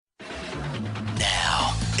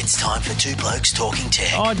Now, it's time for Two Blokes Talking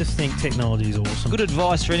Tech. I just think technology is awesome. Good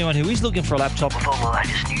advice for anyone who is looking for a laptop. With all the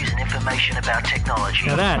latest news and information about technology.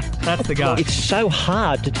 Now that's the go. It's so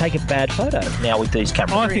hard to take a bad photo now with these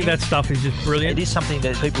cameras. I think that stuff is just brilliant. It is something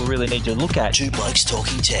that people really need to look at. Two Blokes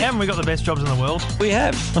Talking Tech. Haven't we got the best jobs in the world? We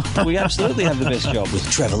have. We absolutely have the best job. With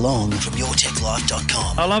Trevor Long from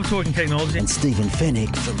yourtechlife.com. I love talking technology. And Stephen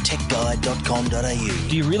Fennick from techguide.com.au.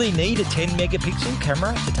 Do you really need a 10 megapixel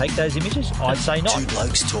camera to take those images? I'd say not. Two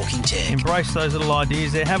Blokes Talking Tech. Embrace those little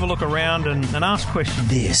ideas there. Have a look around and ask questions.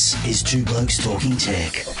 This is Two Blokes Talking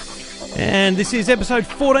Tech. And this is episode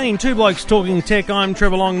 14, Two Blokes Talking Tech. I'm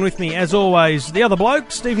Trevor Long, and with me, as always, the other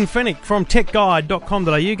bloke, Stephen Fennick from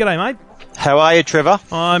techguide.com.au. G'day, mate. How are you, Trevor?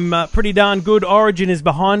 I'm pretty darn good. Origin is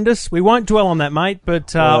behind us. We won't dwell on that, mate,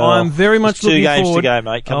 but I'm very much looking forward. 2 games to go,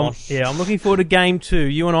 mate. Come on. Yeah, I'm looking forward to game 2.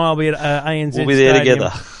 You and I will be at ANZ We'll be there Stadium.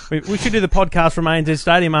 together. We should do the podcast from ANZ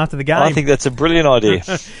Stadium after the game. I think that's a brilliant idea.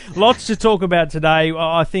 Lots to talk about today.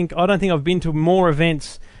 I don't think I've been to more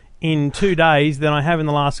events in 2 days than I have in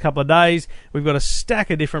the last couple of days. We've got a stack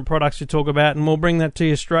of different products to talk about, and we'll bring that to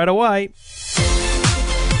you straight away.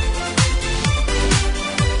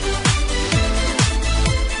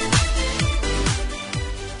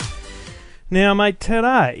 Now, mate,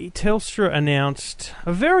 today Telstra announced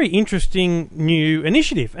a very interesting new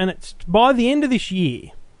initiative, and it's by the end of this year,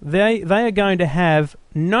 they are going to have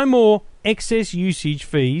no more excess usage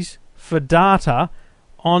fees for data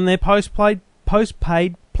on their postpaid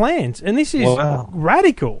plans, and this is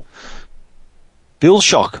radical. Bill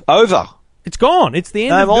shock over. It's gone. It's the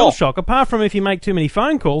end of more. bill shock. Apart from if you make too many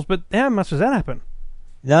phone calls, but how much does that happen?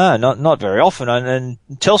 No, not very often. And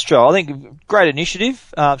Telstra, I think, great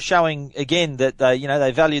initiative, showing again that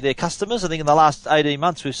they value their customers. I think in the last 18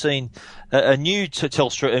 months we've seen a new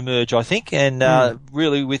Telstra emerge, I think, and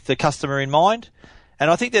really with the customer in mind. And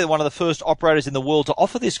I think they're one of the first operators in the world to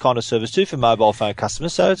offer this kind of service too for mobile phone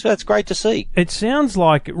customers. So it's great to see. It sounds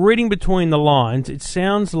like, reading between the lines, it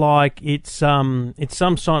sounds like it's some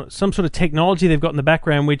sort of technology they've got in the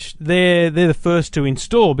background, which they're the first to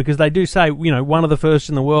install, because they do say, one of the first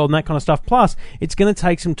in the world and that kind of stuff. Plus, it's going to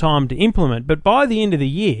take some time to implement. But by the end of the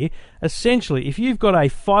year, essentially, if you've got a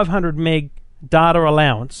 500 meg data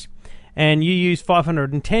allowance and you use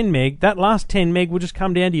 510 meg, that last 10 meg will just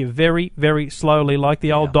come down to you very, very slowly, like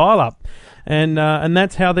the old dial-up. And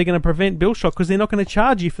that's how they're going to prevent bill shock, because they're not going to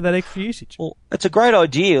charge you for that extra usage. Well, it's a great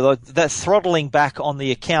idea. Like that throttling back on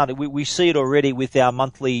the account, we see it already with our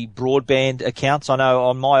monthly broadband accounts. I know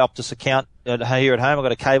on my Optus account here at home, I've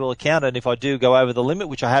got a cable account, and if I do go over the limit,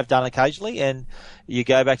 which I have done occasionally, and you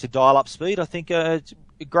go back to dial-up speed, I think it's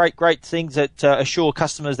great things that assure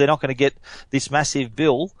customers they're not going to get this massive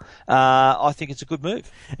bill. I think it's a good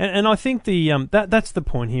move. And I think that's the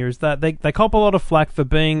point here, is that they cop a lot of flack for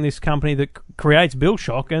being this company that creates bill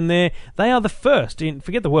shock, and they are the first in,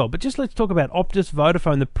 forget the world, but just let's talk about Optus,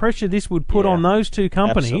 Vodafone, the pressure this would put on those two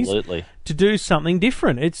companies to do something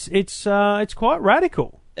different. It's quite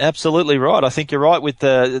radical. Absolutely right. I think you're right with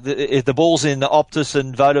the balls in Optus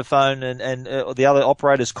and Vodafone and the other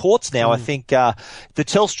operators' courts now. I think the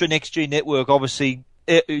Telstra NextG network, obviously,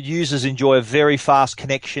 users enjoy a very fast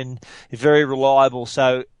connection, very reliable.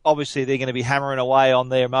 So obviously they're going to be hammering away on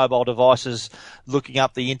their mobile devices, looking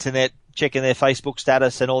up the internet, checking their Facebook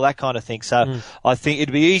status and all that kind of thing. So I think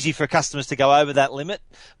it'd be easy for customers to go over that limit.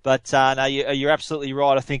 But no, you're absolutely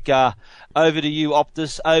right. I think over to you,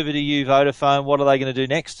 Optus, over to you, Vodafone. What are they going to do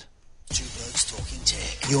next? Two Blokes Talking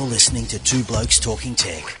Tech. You're listening to Two Blokes Talking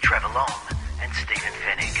Tech with Trevor Long and Stephen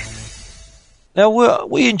Fennick. Now,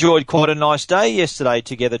 we enjoyed quite a nice day yesterday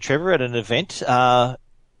together, Trevor, at an event on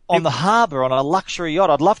the harbour on a luxury yacht.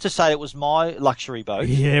 I'd love to say it was my luxury boat.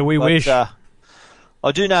 Yeah, we wish.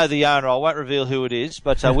 I do know the owner. I won't reveal who it is,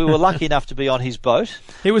 but we were lucky enough to be on his boat.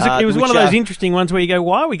 It was one of those interesting ones where you go,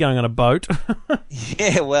 "Why are we going on a boat?"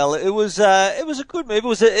 Yeah, well, it was a good move. It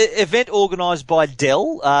was an event organised by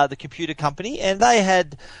Dell, the computer company, and they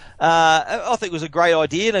had. I think it was a great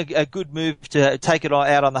idea and a good move to take it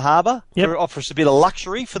out on the harbour. Offer us a bit of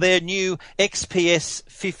luxury for their new XPS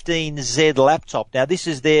 15Z laptop. Now, this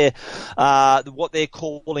is their what they're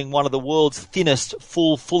calling one of the world's thinnest,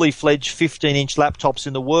 fully fledged 15-inch laptops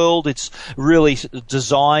in the world. It's really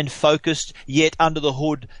designed, focused, yet under the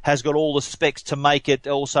hood has got all the specs to make it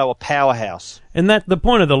also a powerhouse. And that the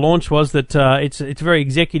point of the launch was that it's very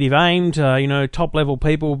executive aimed. Top level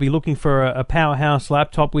people will be looking for a powerhouse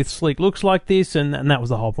laptop with sleek looks like this, and that was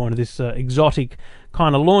the whole point of this exotic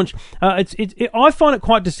kind of launch. I find it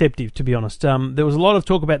quite deceptive, to be honest. There was a lot of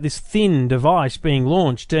talk about this thin device being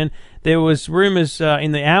launched, and there was rumours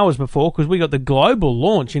in the hours before, because we got the global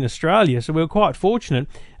launch in Australia, so we were quite fortunate.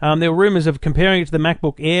 There were rumours of comparing it to the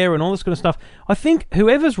MacBook Air and all this kind of stuff. I think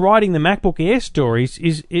whoever's writing the MacBook Air stories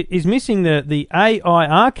is missing the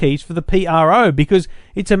AIR keys for the PRO, because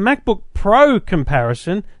it's a MacBook Pro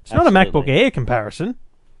comparison. It's not a MacBook Air comparison.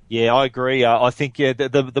 Yeah, I agree. I think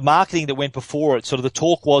the marketing that went before it, sort of the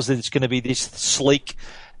talk was that it's going to be this sleek,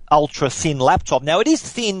 ultra-thin laptop. Now, it is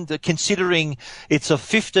thin considering it's a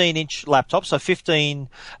 15-inch laptop, so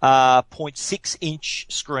 15.6-inch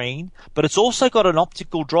screen, but it's also got an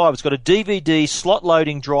optical drive. It's got a DVD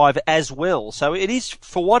slot-loading drive as well. So it is,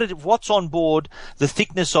 for what's on board, the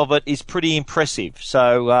thickness of it is pretty impressive.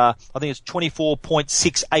 So I think it's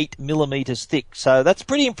 24.68 millimeters thick. So that's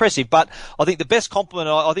pretty impressive. But I think the best compliment,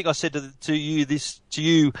 I think I said to you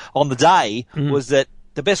on the day, was that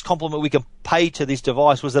the best compliment we can pay to this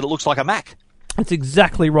device was that it looks like a Mac. That's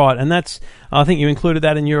exactly right, and I think you included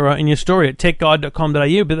that in your story at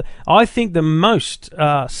techguide.com.au. But I think the most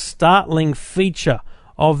startling feature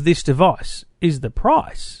of this device is the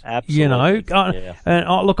price. Absolutely.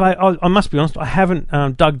 And look, I must be honest, I haven't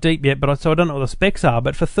dug deep yet, so I don't know what the specs are.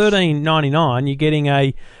 But for $13.99, you're getting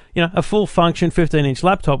a full function 15-inch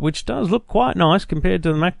laptop, which does look quite nice compared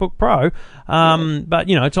to the MacBook Pro. But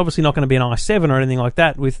it's obviously not going to be an i7 or anything like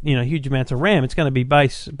that with huge amounts of RAM. It's going to be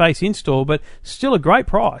base install, but still a great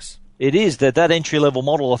price. It is that entry-level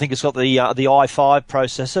model. I think it's got the i5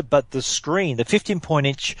 processor, but the screen, the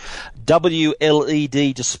 15-inch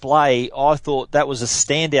WLED display, I thought that was a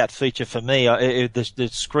standout feature for me. The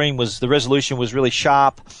screen the resolution was really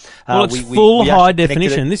sharp. Well, it's full high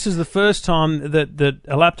definition. This is the first time that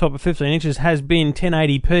a laptop of 15 inches has been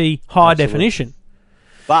 1080p high definition.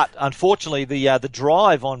 But unfortunately, the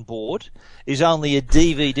drive on board is only a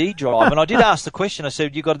DVD drive. And I did ask the question. I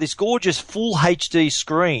said, you've got this gorgeous full HD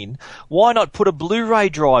screen. Why not put a Blu-ray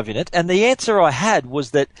drive in it? And the answer I had was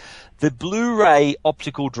that the Blu-ray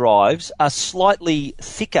optical drives are slightly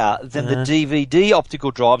thicker than the DVD optical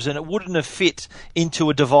drives, and it wouldn't have fit into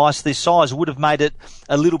a device this size. It would have made it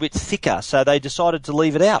a little bit thicker, so they decided to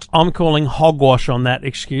leave it out. I'm calling hogwash on that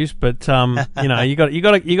excuse, but you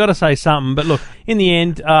got to say something. But look, in the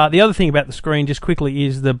end, the other thing about the screen, just quickly,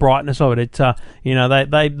 is the brightness of it.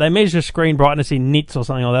 They measure screen brightness in nits or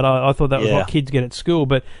something like that. I thought that was what kids get at school,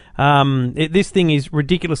 but this thing is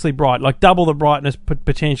ridiculously bright, like double the brightness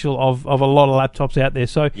potential of a lot of laptops out there.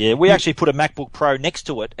 So we actually put a MacBook Pro next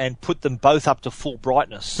to it and put them both up to full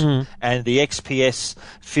brightness, and the XPS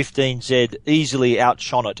 15Z easily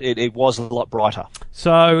outshone it. It was a lot brighter.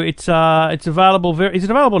 So it's available. Is it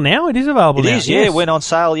available now? It is available now. It is, yeah. It went on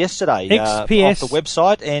sale yesterday XPS off the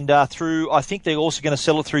website, and through, I think they're also going to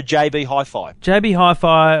sell it through JB Hi-Fi. JB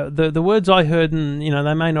Hi-Fi, the words I heard, and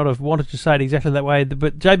they may not have wanted to say it exactly that way,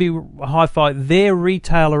 but JB Hi-Fi, their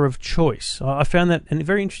retailer of choice. I found that a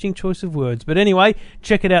very interesting choice of words. But anyway,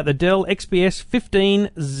 check it out, the Dell XPS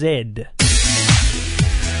 15Z.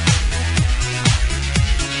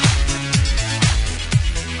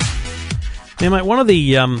 Now, mate, one of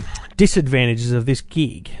the disadvantages of this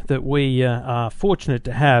gig that we are fortunate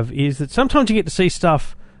to have is that sometimes you get to see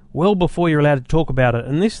stuff well before you're allowed to talk about it.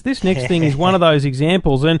 And this next thing is one of those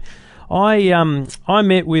examples. And I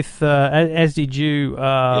met with, as did you,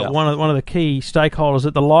 one of the key stakeholders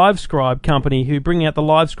at the Livescribe company, who bring out the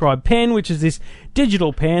Livescribe pen, which is this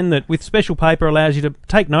digital pen that with special paper allows you to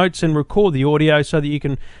take notes and record the audio so that you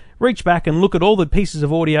can reach back and look at all the pieces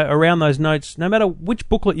of audio around those notes, no matter which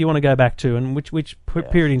booklet you want to go back to and which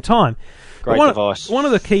period in time. Great device. One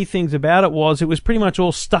of the key things about it was pretty much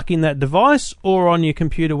all stuck in that device or on your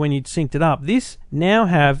computer when you'd synced it up.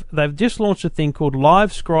 They've just launched a thing called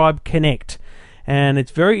Livescribe Connect, and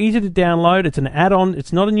it's very easy to download. It's an add-on.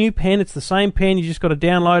 It's not a new pen. It's the same pen. You just got to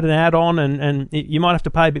download an add-on, and you might have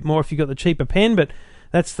to pay a bit more if you've got the cheaper pen, but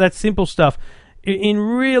that's simple stuff. In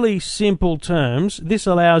really simple terms, this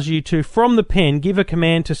allows you to, from the pen, give a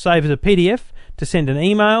command to save as a PDF, to send an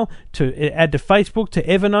email, to add to Facebook, to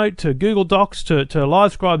Evernote, to Google Docs, to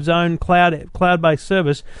Livescribe's own cloud-based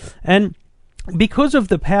service. And because of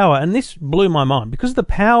the power, and this blew my mind, because of the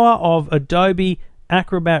power of Adobe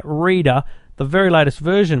Acrobat Reader, the very latest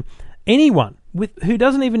version, anyone who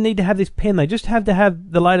doesn't even need to have this pen, they just have to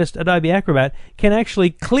have the latest Adobe Acrobat, can actually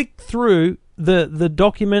click through the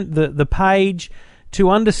document, the page,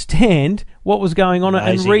 to understand what was going on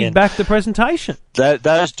and read back the presentation.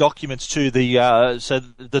 Those documents too. So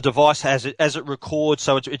the device as it records,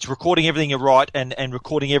 so it's recording everything you write and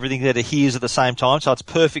recording everything that it hears at the same time. So it's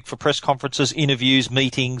perfect for press conferences, interviews,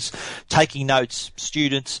 meetings, taking notes,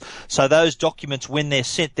 students. So those documents, when they're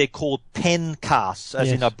sent, they're called pen casts,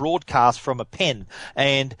 as in a broadcast from a pen.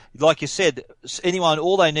 And like you said, anyone,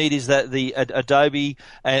 all they need is that the Adobe,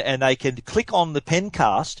 and they can click on the pen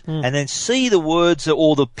cast and then see the words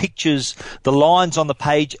or the pictures, the lines on the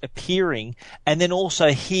page appearing, and then also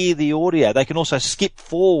hear the audio. They can also skip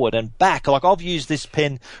forward and back. Like I've used this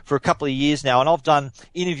pen for a couple of years now, and I've done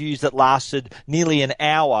interviews that lasted nearly an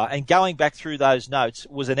hour, and going back through those notes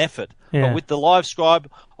was an effort. Yeah. But with the Livescribe,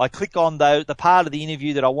 I click on the part of the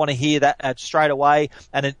interview that I want to hear that straight away,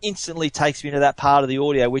 and it instantly takes me to that part of the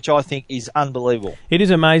audio, which I think is unbelievable. It is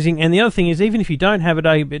amazing. And the other thing is, even if you don't have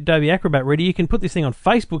Adobe Acrobat ready, you can put this thing on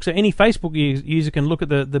Facebook, so any Facebook user can look at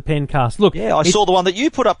the pencast. Look, yeah, I saw the one that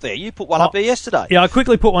you put up there. You put one up there yesterday. Yeah, I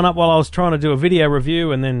quickly put one up while I was trying to do a video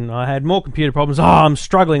review, and then I had more computer problems. I'm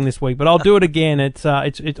struggling this week, but I'll do it again.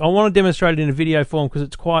 I want to demonstrate it in a video form because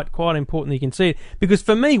it's quite important that you can see it. Because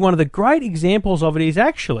for me, one of the great examples of it is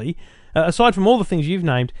actually, aside from all the things you've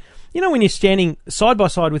named, you know, when you're standing side by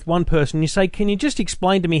side with one person, you say, "Can you just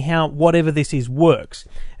explain to me how whatever this is works?"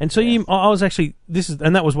 And so I was actually,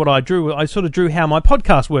 and that was what I drew. I sort of drew how my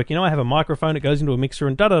podcasts work. You know, I have a microphone, it goes into a mixer,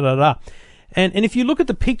 and da-da-da-da. And if you look at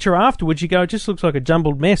the picture afterwards, you go, it just looks like a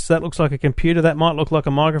jumbled mess. That looks like a computer. That might look like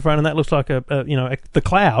a microphone, and that looks like the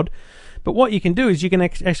cloud. But what you can do is you can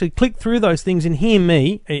actually click through those things and hear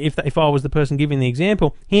me, if I was the person giving the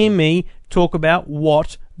example, hear me talk about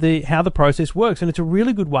how the process works. And it's a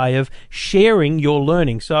really good way of sharing your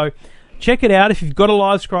learning. So check it out. If you've got a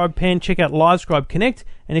Livescribe pen, check out Livescribe Connect.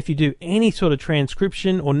 And if you do any sort of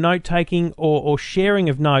transcription or note-taking or sharing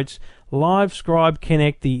of notes, Livescribe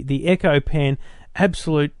Connect, the Echo pen,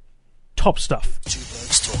 absolute top stuff. Two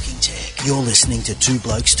Blokes Talking Tech. You're listening to Two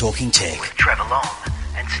Blokes Talking Tech with Trevor Long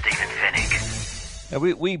and Stephen Fennick. Now,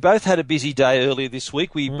 we both had a busy day earlier this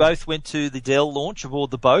week. We both went to the Dell launch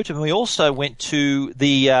aboard the boat, and we also went to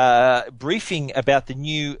the briefing about the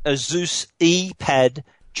new ASUS EeePad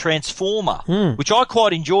transformer, which I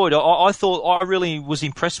quite enjoyed. I thought I really was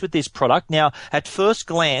impressed with this product. Now, at first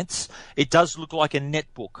glance, it does look like a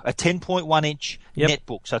netbook, a 10.1-inch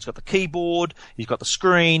netbook. So it's got the keyboard, you've got the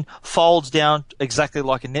screen, folds down exactly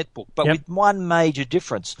like a netbook, but with one major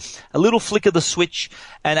difference. A little flick of the switch,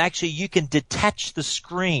 and actually you can detach the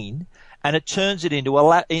screen, and it turns it into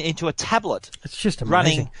a tablet. It's just amazing.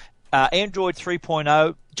 Running Android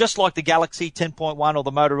 3.0, just like the Galaxy 10.1 or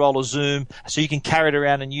the Motorola Zoom, so you can carry it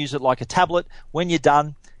around and use it like a tablet. When you're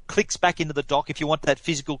done, clicks back into the dock if you want that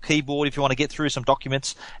physical keyboard, if you want to get through some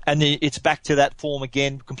documents, and then it's back to that form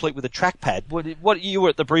again, complete with a trackpad. What you were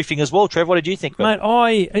at the briefing as well, Trev. What did you think? Mate,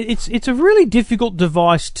 it's a really difficult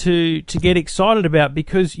device to get excited about,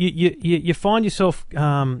 because you find yourself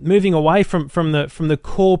moving away from the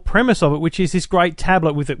core premise of it, which is this great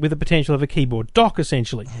tablet with the potential of a keyboard dock,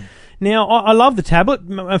 essentially. Now, I love the tablet.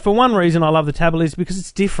 For one reason I love the tablet is because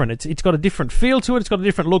it's different. It's got a different feel to it. It's got a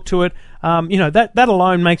different look to it. That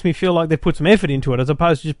alone makes me feel like they've put some effort into it, as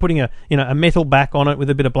opposed to just putting a metal back on it with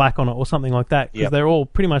a bit of black on it or something like that, because they're all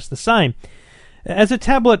pretty much the same. As a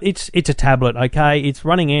tablet, it's a tablet, okay? It's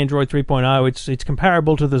running Android 3.0. It's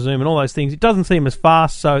comparable to the Zoom and all those things. It doesn't seem as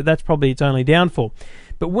fast, so that's probably its only downfall.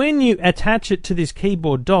 But when you attach it to this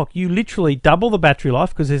keyboard dock, you literally double the battery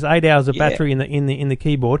life, because there's 8 hours of battery in the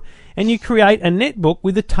keyboard, and you create a netbook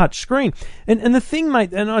with a touch screen. And the thing,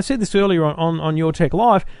 mate, and I said this earlier on Your Tech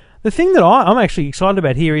Live, the thing that I'm actually excited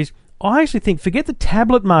about here is, I actually think, forget the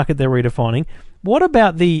tablet market they're redefining. What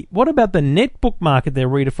about the netbook market they're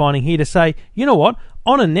redefining here to say, you know what,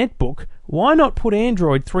 on a netbook, why not put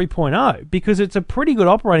Android 3.0? Because it's a pretty good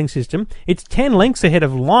operating system. It's 10 lengths ahead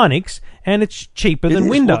of Linux, and it's cheaper than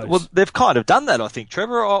Windows. Well, they've kind of done that, I think,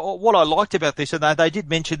 Trevor. What I liked about this, and they did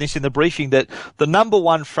mention this in the briefing, that the number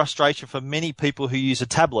one frustration for many people who use a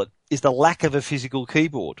tablet is the lack of a physical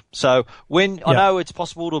keyboard. So I know it's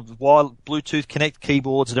possible to Bluetooth connect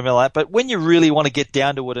keyboards and everything like that, but when you really want to get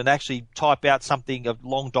down to it and actually type out something, a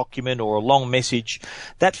long document or a long message,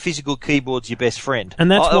 that physical keyboard's your best friend. And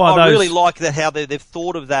that's why I really like that, how they've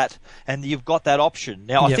thought of that, and you've got that option.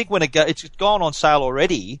 Now, I think when it's gone on sale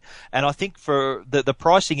already, and I think for the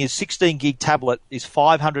pricing is 16 gig tablet is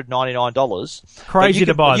 $599. Crazy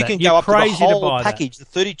to buy that. You can go up to the whole package, the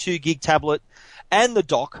 32 gig tablet and the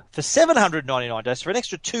dock for $799. For an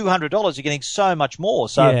extra $200, you're getting so much more.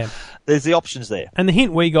 So there's the options there. And the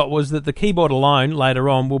hint we got was that the keyboard alone later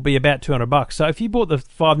on will be about $200. So if you bought the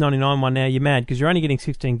 $599 one now, you're mad, because you're only getting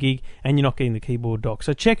 16 gig and you're not getting the keyboard dock.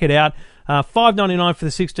 So check it out. $5.99 for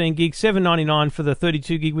the 16 gig, $7.99 for the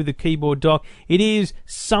 32 gig with the keyboard dock. It is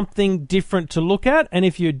something different to look at, and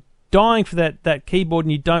if you're dying for that keyboard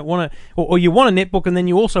and you don't want to, or you want a netbook and then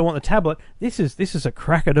you also want the tablet, this is a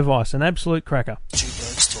cracker device, an absolute cracker. Two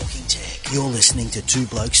Blokes Talking Tech. You're listening to Two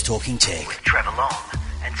Blokes Talking Tech with Trevor Long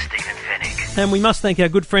and Stephen Fennick. And we must thank our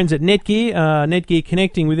good friends at Netgear. Netgear,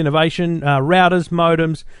 connecting with innovation, routers,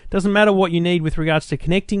 modems. Doesn't matter what you need with regards to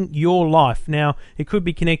connecting your life. Now, it could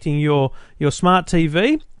be connecting your smart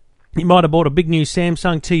TV. You might have bought a big new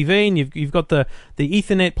Samsung TV and you've got the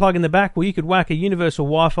Ethernet plug in the back. Well, you could whack a universal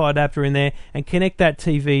Wi-Fi adapter in there and connect that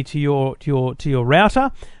TV to your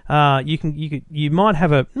router. You might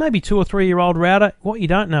have a maybe 2 or 3 year old router. What you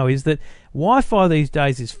don't know is that Wi-Fi these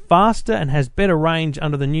days is faster and has better range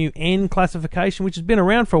under the new N classification, which has been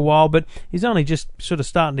around for a while, but is only just sort of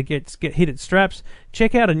starting to get hit at straps.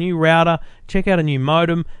 Check out a new router, check out a new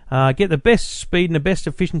modem, get the best speed and the best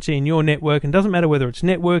efficiency in your network, and doesn't matter whether it's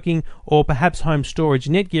networking or perhaps home storage.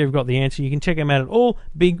 Netgear have got the answer. You can check them out at all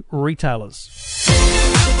big retailers.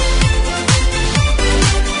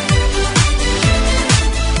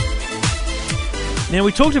 Now,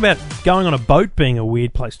 we talked about going on a boat being a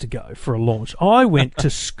weird place to go for a launch. I went to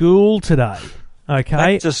school today. Okay,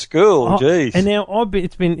 back to school, geez. And now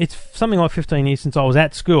it's something like 15 years since I was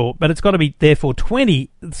at school, but it's got to be therefore 20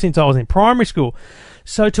 since I was in primary school.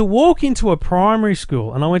 So to walk into a primary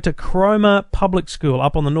school, and I went to Cromer Public School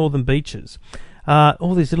up on the Northern Beaches.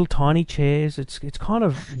 All these little tiny chairs. It's kind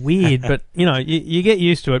of weird, but you get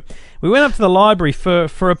used to it. We went up to the library for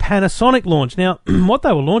a Panasonic launch. Now, what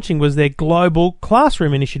they were launching was their global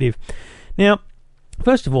classroom initiative. Now,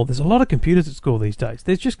 first of all, there's a lot of computers at school these days.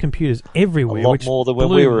 There's just computers everywhere. A lot more than when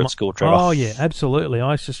we were at school, Trevor. Oh, yeah, absolutely.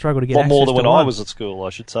 I used to struggle to get access to a lot more than when one. I was at school, I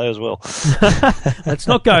should say, as well. Let's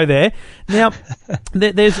not go there. Now,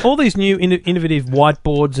 there's all these new innovative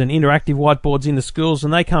whiteboards and interactive whiteboards in the schools,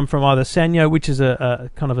 and they come from either Sanyo, which is a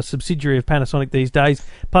kind of a subsidiary of Panasonic these days,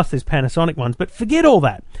 plus there's Panasonic ones. But forget all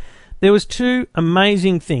that. There was two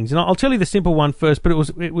amazing things, and I'll tell you the simple one first. But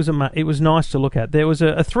it was nice to look at. There was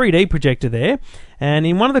a 3D projector there, and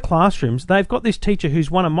in one of the classrooms, they've got this teacher who's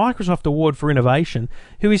won a Microsoft Award for innovation,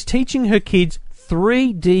 who is teaching her kids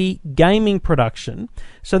 3D gaming production.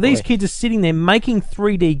 So these kids are sitting there making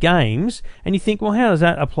 3D games, and you think, well, how does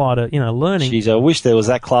that apply to learning? Jeez, I wish there was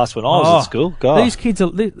that class when I was at school. God. These kids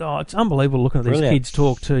are it's unbelievable looking at these kids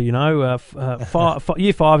talk to year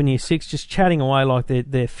 5 and year 6, just chatting away like they're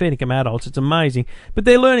Fennicum adults. It's amazing. But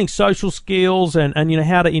they're learning social skills and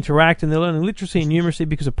how to interact, and they're learning literacy and numeracy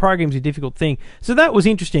because a program's a difficult thing. So that was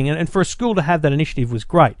interesting, and for a school to have that initiative was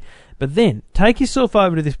great. But then, take yourself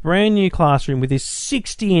over to this brand new classroom with this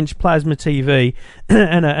 60-inch plasma TV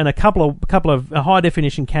and a couple of high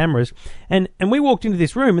definition cameras, and we walked into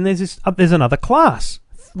this room, and there's another class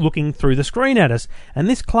looking through the screen at us, and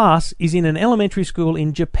this class is in an elementary school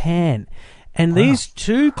in Japan. And these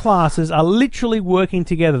two classes are literally working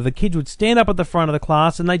together. The kids would stand up at the front of the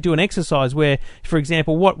class and they'd do an exercise where, for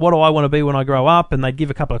example, what do I want to be when I grow up? And they'd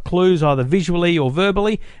give a couple of clues, either visually or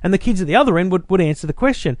verbally, and the kids at the other end would answer the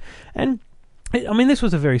question. And I mean, this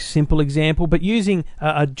was a very simple example, but using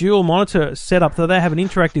a dual monitor setup, so they have an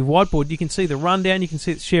interactive whiteboard, you can see the rundown, you can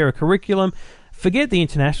share a curriculum. Forget the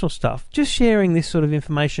international stuff. Just sharing this sort of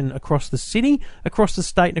information across the city, across the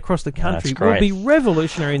state, and across the country will be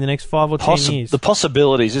revolutionary in the next 5 or 10 years. The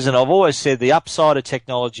possibilities, isn't it? I've always said the upside of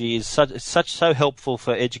technology is so helpful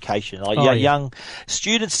for education. Young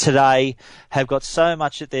students today have got so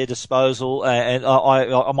much at their disposal, and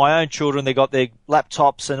my own children, they've got their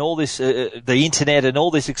laptops and all this, the internet and all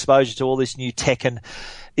this exposure to all this new tech, and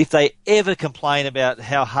if they ever complain about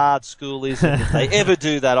how hard school is, and if they ever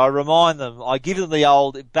do that, I remind them, I give them the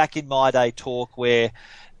old back in my day talk where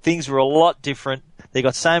things were a lot different. They've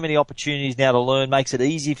got so many opportunities now to learn, makes it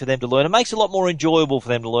easy for them to learn. It makes it a lot more enjoyable for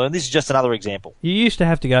them to learn. This is just another example. You used to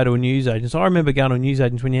have to go to a newsagent. So I remember going to a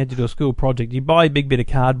newsagent when you had to do a school project. You buy a big bit of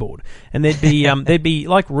cardboard, and there'd be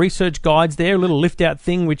like research guides there, a little lift-out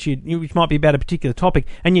thing which might be about a particular topic,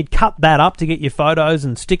 and you'd cut that up to get your photos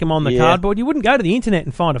and stick them on the cardboard. You wouldn't go to the internet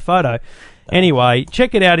and find a photo. Anyway,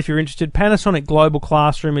 check it out if you're interested. Panasonic Global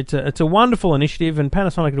Classroom. It's a wonderful initiative, and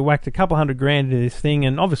Panasonic had whacked a couple $100,000 into this thing,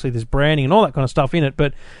 and obviously there's branding and all that kind of stuff in it,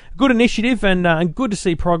 but good initiative and good to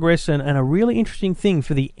see progress and a really interesting thing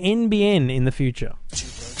for the NBN in the future. Two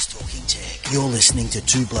Blokes Talking Tech. You're listening to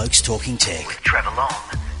Two Blokes Talking Tech with Trevor Long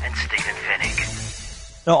and Stephen Fennick.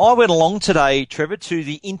 Now, I went along today, Trevor, to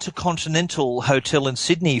the Intercontinental Hotel in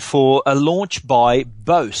Sydney for a launch by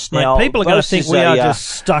BOSE. Now, people are going to think we are just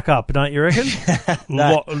stuck up, don't you reckon?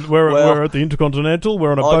 We're at the Intercontinental,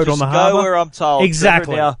 we're on a boat on the harbour. Go where I'm told.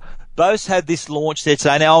 Exactly. Trevor. Now, BOSE had this launch there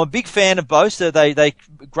today. Now, I'm a big fan of BOSE. They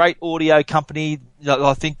great audio company.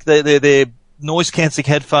 I think their noise cancelling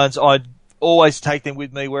headphones, I'd always take them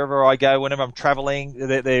with me wherever I go, whenever I'm traveling.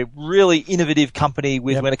 They're really innovative company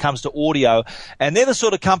when it comes to audio. And they're the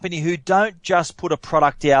sort of company who don't just put a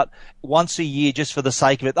product out once a year just for the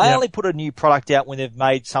sake of it. They only put a new product out when they've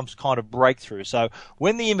made some kind of breakthrough. So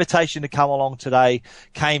when the invitation to come along today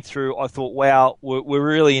came through, I thought, wow, we're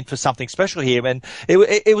really in for something special here. And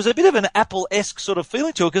it was a bit of an Apple-esque sort of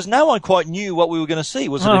feeling to it because no one quite knew what we were going to see.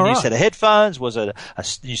 Was it a new set of headphones? Was it a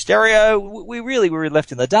new stereo? We really were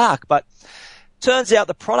left in the dark. But turns out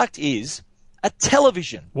the product is a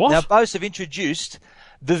television. What? Now, BOSE have introduced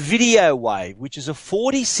the Video Wave, which is a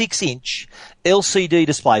 46-inch LCD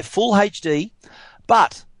display, full HD,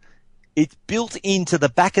 but it's built into the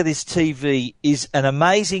back of this TV is an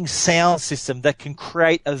amazing sound system that can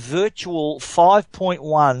create a virtual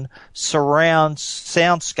 5.1 surround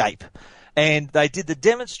soundscape. And they did the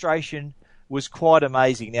demonstration, was quite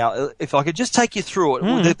amazing. Now, if I could just take you through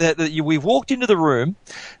it, we've walked into the room.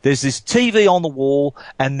 There's this TV on the wall,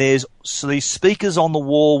 and there's these speakers on the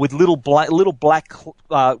wall with little black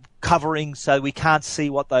coverings, so we can't see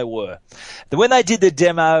what they were. Then when they did the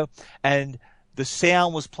demo and the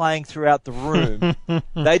sound was playing throughout the room,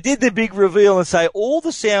 they did the big reveal and say all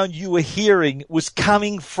the sound you were hearing was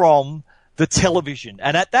coming from the television.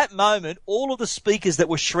 And at that moment, all of the speakers that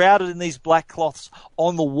were shrouded in these black cloths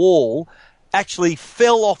on the wall actually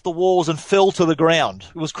fell off the walls and fell to the ground.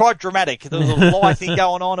 It was quite dramatic. There was a light thing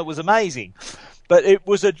going on. It was amazing. But it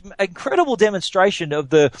was an incredible demonstration of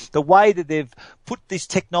the way that they've put this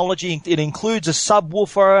technology. It includes a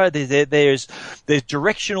subwoofer. There's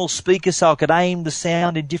directional speakers so I could aim the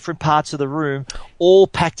sound in different parts of the room, all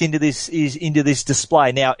packed into this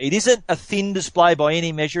display. Now, it isn't a thin display by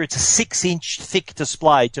any measure. It's a 6-inch thick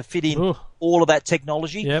display to fit in all of that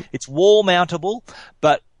technology. Yep. It's wall mountable,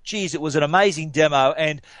 but geez, it was an amazing demo,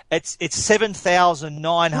 and it's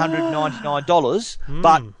 $7,999,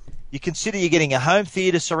 but you consider you're getting a home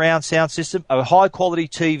theatre surround sound system, a high-quality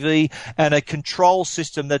TV, and a control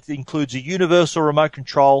system that includes a universal remote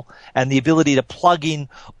control and the ability to plug in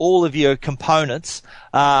all of your components.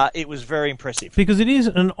 It was very impressive. Because it is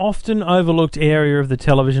an often overlooked area of the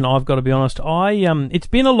television, I've got to be honest. It's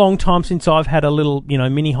been a long time since I've had a little,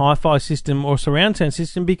 mini hi-fi system or surround sound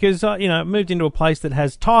system because, moved into a place that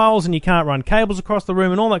has tiles and you can't run cables across the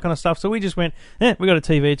room and all that kind of stuff. So we just went, we got a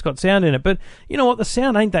TV, it's got sound in it. But you know what? The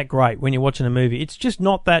sound ain't that great when you're watching a movie. It's just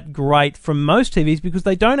not that great from most TVs because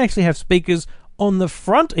they don't actually have speakers on the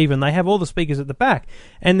front even. They have all the speakers at the back.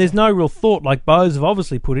 And there's no real thought like BOSE have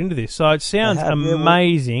obviously put into this. So it sounds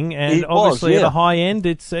amazing. And obviously at the high end,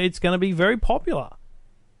 it's going to be very popular.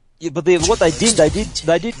 Yeah, but what they did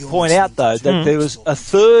point out though that there was a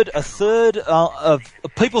third of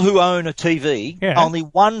people who own a TV. Yeah. Only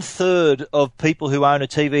 1/3 of people who own a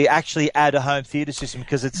TV actually add a home theatre system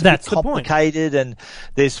because it's a bit complicated and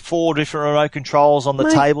there's 4 different remote controls on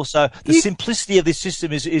the table. So the simplicity of this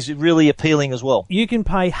system is really appealing as well. You can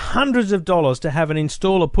pay hundreds of dollars to have an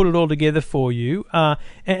installer put it all together for you,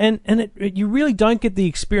 you really don't get the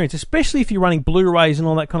experience, especially if you're running Blu-rays and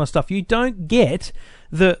all that kind of stuff. You don't get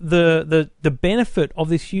the benefit of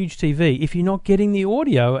this huge TV if you're not getting the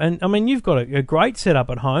audio. And I mean, you've got a great setup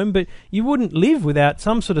at home, but you wouldn't live without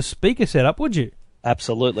some sort of speaker setup, would you?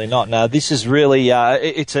 Absolutely not. No, this is really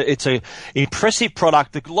it's a impressive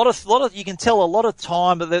product. A lot of you can tell a lot of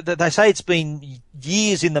time. They say it's been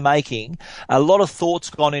years in the making. A lot of thought's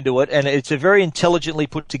gone into it, and it's a very intelligently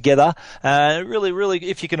put together. Really,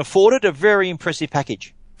 if you can afford it, a very impressive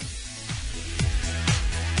package.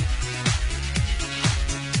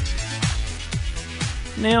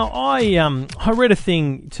 Now, I read a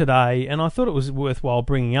thing today, and I thought it was worthwhile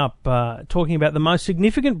bringing up, talking about the most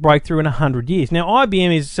significant breakthrough in 100 years. Now,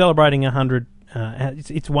 IBM is celebrating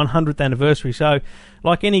its 100th anniversary, so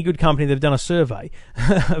like any good company, they've done a survey.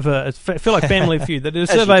 I feel like Family Feud. They did a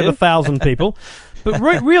survey of 1,000 people. But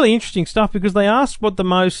really interesting stuff because they asked what the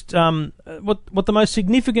most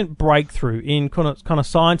significant breakthrough in kind of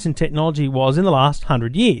science and technology was in the last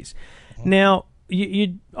 100 years. Now,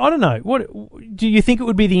 I don't know. What do you think it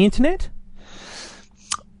would be? The internet?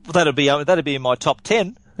 Well, that'd be in my top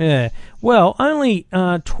 10. Yeah. Well, only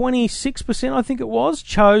 26%, I think it was,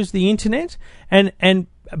 chose the internet, and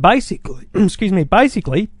basically,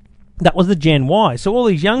 basically, that was the Gen Y. So all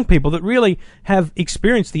these young people that really have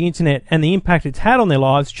experienced the internet and the impact it's had on their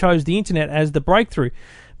lives chose the internet as the breakthrough.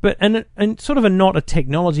 But and sort of not a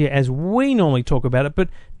technology as we normally talk about it, but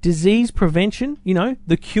disease prevention,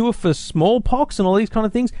 the cure for smallpox and all these kind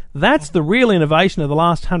of things, that's the real innovation of the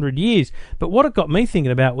last 100 years. But what it got me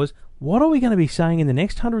thinking about was, what are we going to be saying in the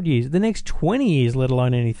next 100 years, the next 20 years, let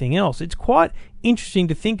alone anything else? It's quite interesting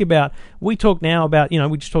to think about. We talk now about,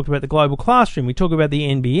 we just talked about the global classroom. We talk about the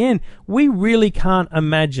NBN. We really can't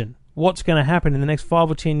imagine what's going to happen in the next 5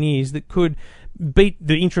 or 10 years that could beat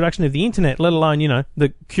the introduction of the internet, let alone,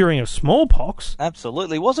 the curing of smallpox.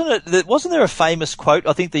 Absolutely. Wasn't there a famous quote?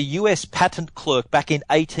 I think the US patent clerk back in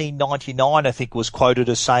 1899, I think, was quoted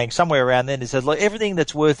as saying somewhere around then, he said, like, everything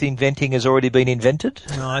that's worth inventing has already been invented.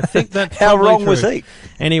 No, I think that's How wrong true. was he?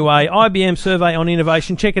 Anyway, IBM survey on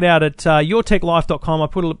innovation. Check it out at yourtechlife.com. I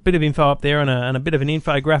put a bit of info up there and a bit of an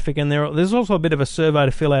infographic, and there's also a bit of a survey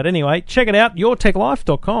to fill out. Anyway, check it out,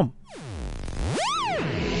 yourtechlife.com.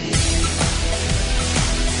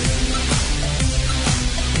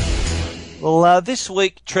 Well, this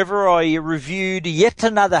week, Trevor, I reviewed yet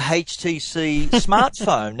another HTC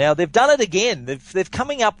smartphone. Now, they've done it again. They've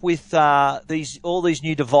coming up with all these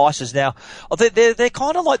new devices. Now, they're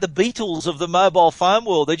kind of like the Beatles of the mobile phone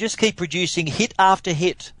world. They just keep producing hit after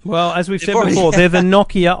hit. Well, as we've said before, they're the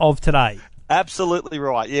Nokia of today. Absolutely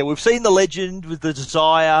right. Yeah, we've seen the legend with the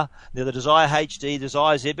Desire, the Desire HD,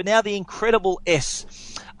 Desire Z, but now the incredible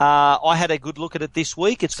S. I had a good look at it this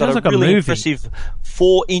week. It's got a really impressive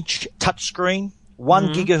 4-inch touchscreen,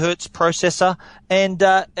 1 gigahertz processor, and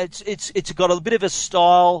it's got a bit of a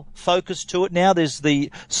style focus to it now. There's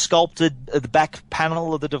the sculpted the back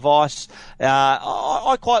panel of the device.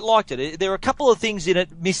 I quite liked it. There are a couple of things in it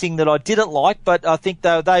missing that I didn't like, but I think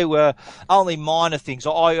they were only minor things.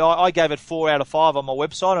 I gave it 4 out of 5 on my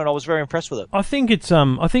website, and I was very impressed with it. I think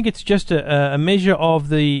it's just a measure of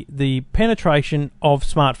the penetration of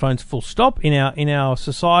smartphones, full stop, in our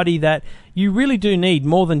society, that you really do need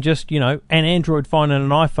more than just, an Android phone and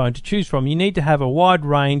an iPhone to choose from. You need to have a wide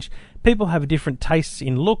range. People have different tastes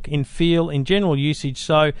in look, in feel, in general usage.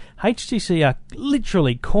 So HTC are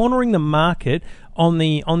literally cornering the market on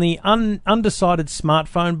the undecided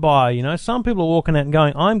smartphone buyer. Some people are walking out and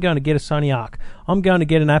going, I'm going to get a Sony Arc, I'm going to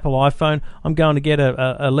get an Apple iPhone, I'm going to get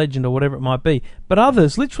a Legend or whatever it might be. But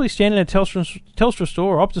others literally stand in a Telstra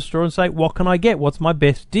store or Optus store and say, what can I get? What's my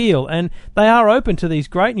best deal? And they are open to these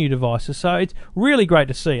great new devices. So it's really great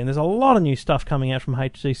to see. And there's a lot of new stuff coming out from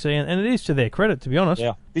HTC, and it is to their credit, to be honest.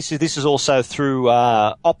 Yeah. This is also through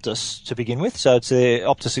Optus to begin with, so it's their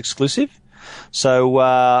Optus exclusive. So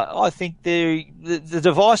I think the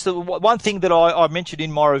device, one thing that I mentioned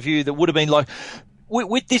in my review that would have been like,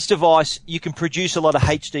 with this device, you can produce a lot of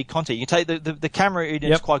HD content. You can take the camera in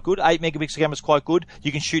is quite good. 8 megapixel camera is quite good.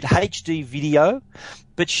 You can shoot HD video,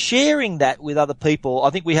 but sharing that with other people, I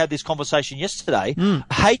think we had this conversation yesterday.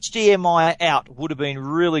 HDMI out would have been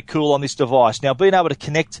really cool on this device. Now, being able to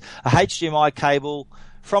connect a HDMI cable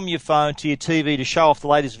from your phone to your TV to show off the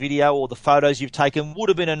latest video or the photos you've taken would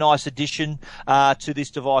have been a nice addition to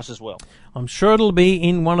this device as well. I'm sure it'll be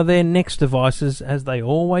in one of their next devices, as they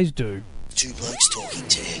always do. Two Blokes Talking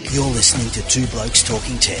Tech. You're listening to Two Blokes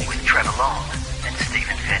Talking Tech with Trevor Long and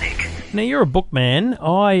Stephen Fennick. Now, you're a book man.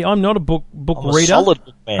 I'm not a book I'm reader. A solid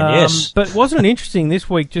book man, yes. But wasn't it interesting this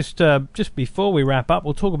week, just before we wrap up,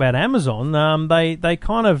 we'll talk about Amazon. They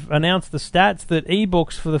kind of announced the stats that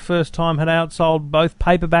ebooks for the first time had outsold both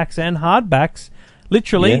paperbacks and hardbacks.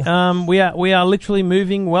 Literally, we are literally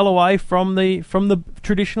moving well away from the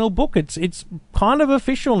traditional book. It's kind of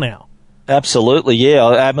official now. Absolutely, yeah.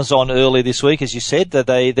 Amazon earlier this week, as you said, that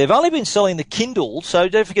they've only been selling the Kindle, so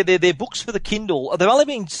don't forget their books for the Kindle. They've only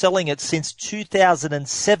been selling it since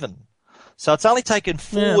 2007. So it's only taken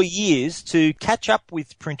 4 years to catch up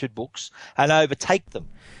with printed books and overtake them.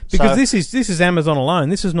 Because this is Amazon alone.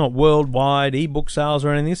 This is not worldwide ebook sales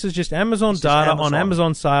or anything. This is just Amazon data on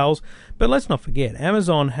Amazon sales. But let's not forget,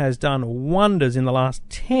 Amazon has done wonders in the last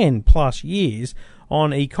 10 plus years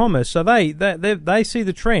on e-commerce. So they see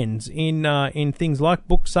the trends in things like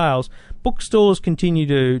book sales. Bookstores continue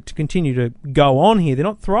to go on here. They're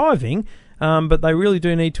not thriving, but they really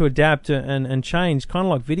do need to adapt and change, kind of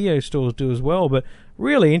like video stores do as well. But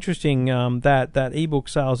really interesting that ebook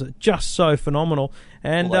sales are just so phenomenal.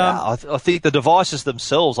 And I think the devices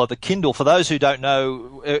themselves, like the Kindle, for those who don't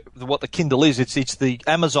know what the Kindle is, it's the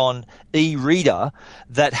Amazon e-reader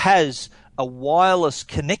that has a wireless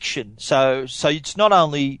connection, so it's not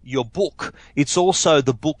only your book, it's also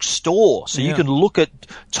the bookstore. So you can look at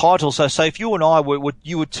titles. So say if you and I were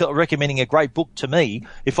recommending a great book to me,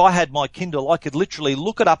 if I had my Kindle, I could literally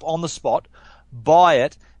look it up on the spot, buy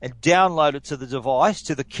it, and download it to the device,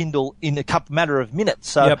 to the Kindle, in a matter of minutes.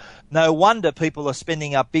 So no wonder people are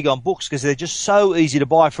spending up big on books, because they're just so easy to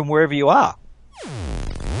buy from wherever you are.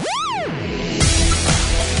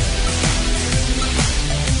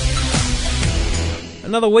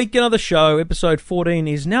 Another week, another show. Episode 14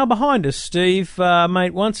 is now behind us, Steve.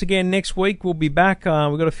 Mate, once again, next week we'll be back.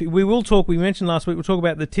 We will talk, we mentioned last week, we'll talk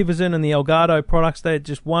about the Tiverton and the Elgato products. They're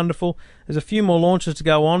just wonderful. There's a few more launches to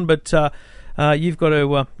go on, but you've got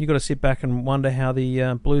to sit back and wonder how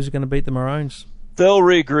the Blues are going to beat the Maroons. They'll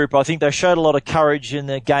regroup. I think they showed a lot of courage in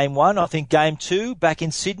game one. I think game two back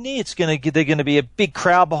in Sydney, they're going to be a big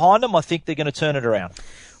crowd behind them. I think they're going to turn it around.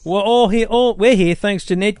 We're here thanks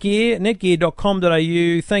to Netgear,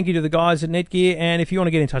 netgear.com.au. Thank you to the guys at Netgear. And if you want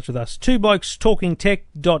to get in touch with us,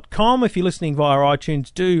 twoblokestalkingtech.com. If you're listening via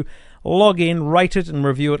iTunes, do log in, rate it and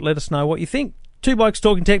review it. Let us know what you think. Two Blokes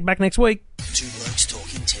Talking Tech back next week. Two Blokes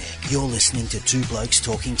Talking Tech. You're listening to Two Blokes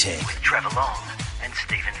Talking Tech with Trevor Long and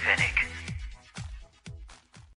Stephen Fennick.